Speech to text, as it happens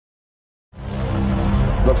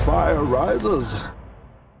The fire rises.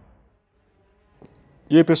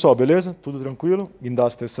 E aí pessoal, beleza? Tudo tranquilo?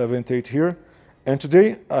 Guindaster78 here, and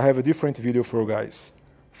today I have a different video for you guys.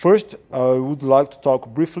 First, I would like to talk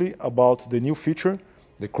briefly about the new feature,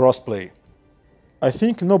 the Krossplay. I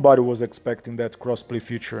think nobody was expecting that Krossplay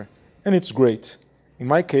feature, and it's great. In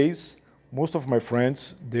my case, most of my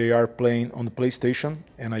friends, they are playing on the PlayStation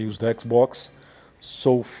and I use the Xbox,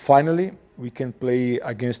 so finally we can play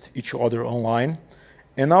against each other online,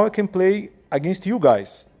 and now I can play against you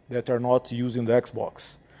guys that are not using the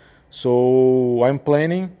Xbox. So I'm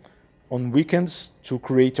planning on weekends to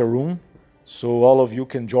create a room so all of you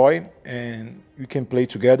can join and we can play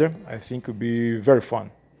together. I think it will be very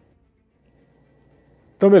fun.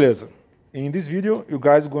 Então beleza, in this video you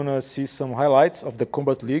guys are gonna see some highlights of the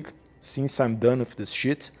Kombat League since I'm done with this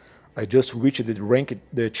shit. I just reached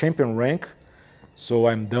the champion rank, so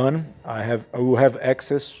I'm done. I will have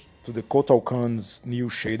access to the Kotal Khan's new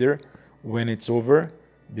shader when it's over,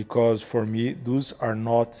 because for me those are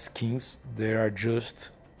not skins, they are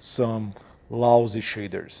just some lousy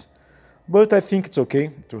shaders. But I think it's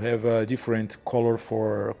okay to have a different color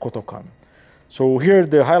for Kotal Khan. So here are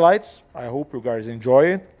the highlights. I hope you guys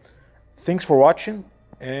enjoy it. Thanks for watching,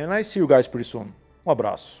 and I see you guys pretty soon.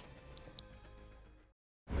 Abraço.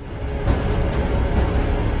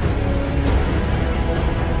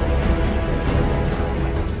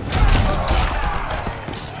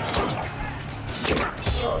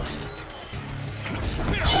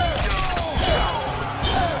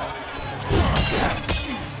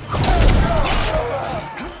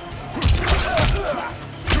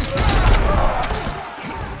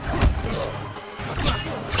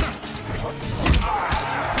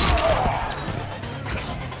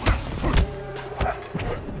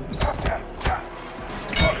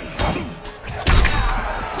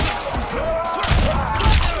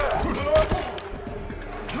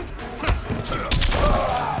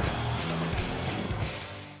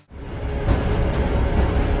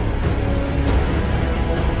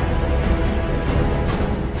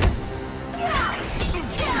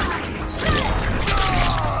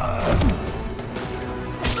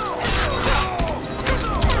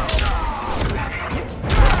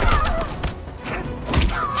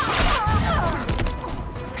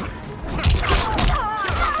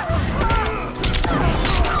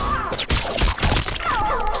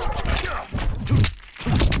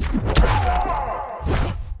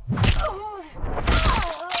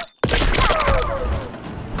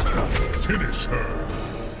 Finish her.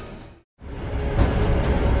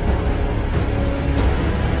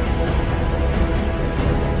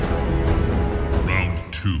 Round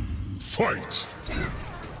 2. Fight!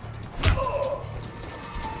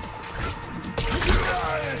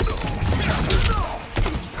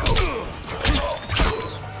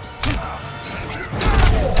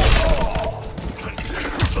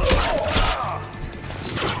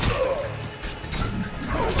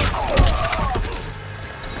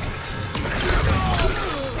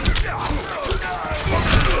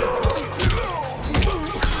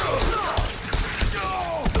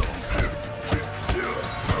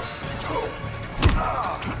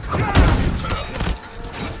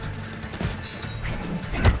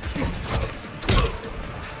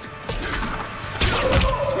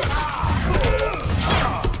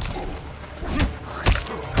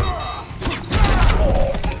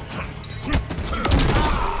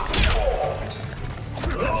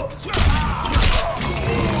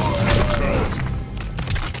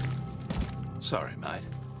 Sorry, mate.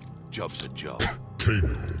 Job's a job. Kano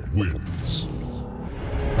wins.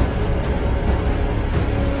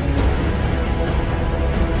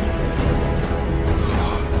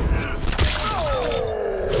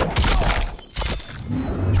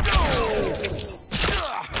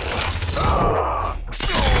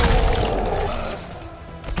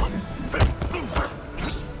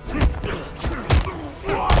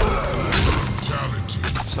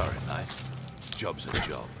 Sorry, mate. Job's a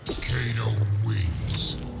job. Kano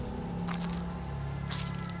wins.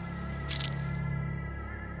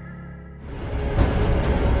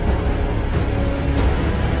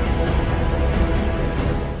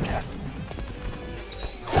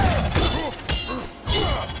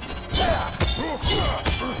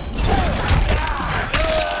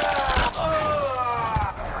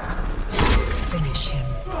 Finish him.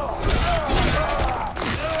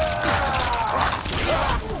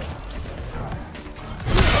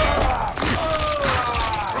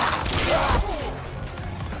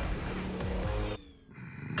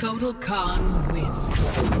 Kotal Khan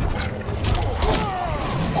wins.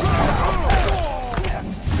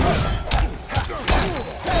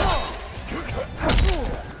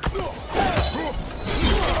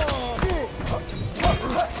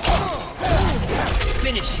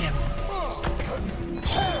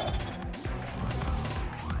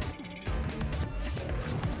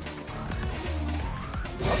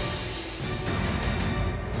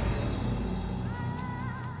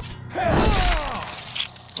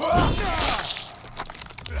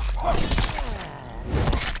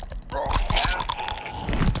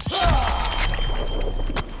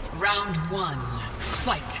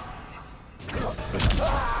 fight.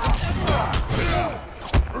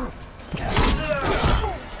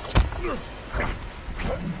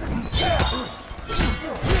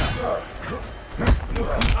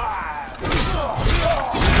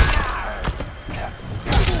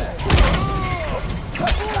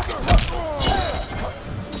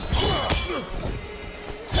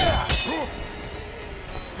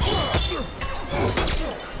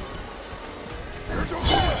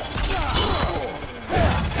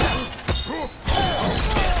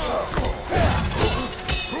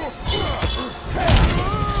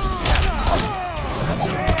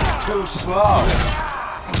 Too slow.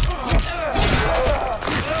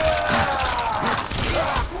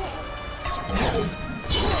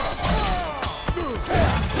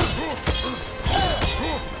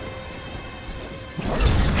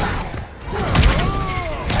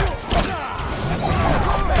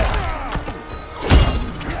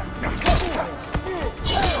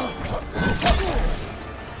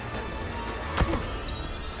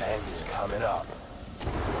 End's coming up.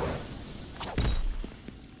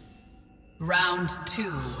 Round 2,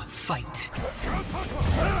 fight.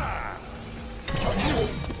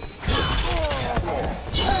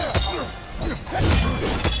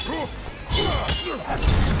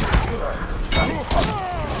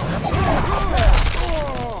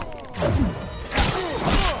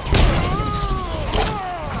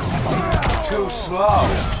 Too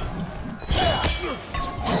slow.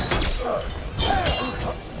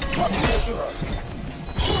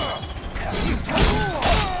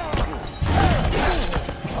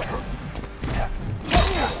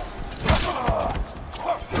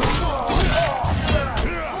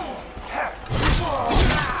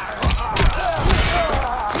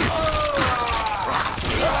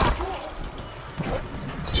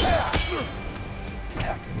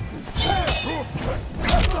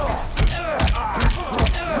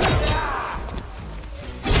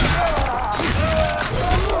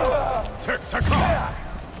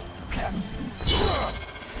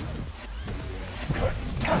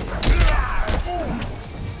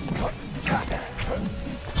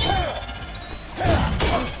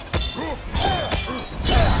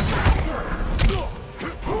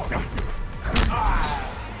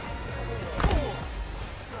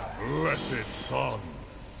 Blessed son.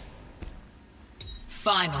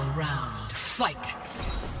 Final round, fight.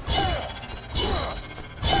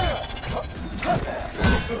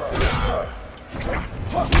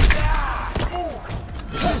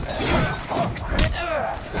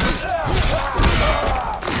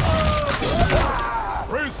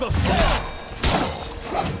 Raise the sun.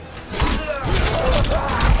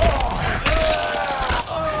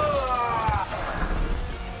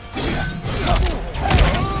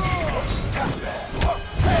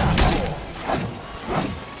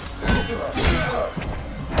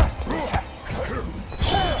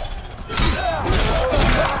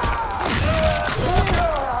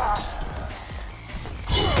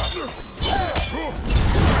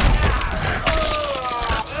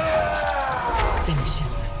 Finish him.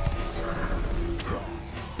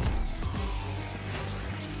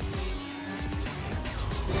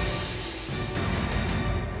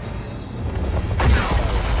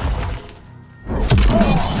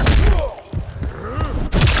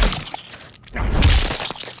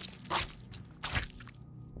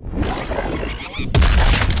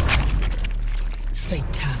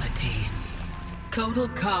 Fatality.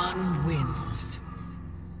 Kotal Khan wins.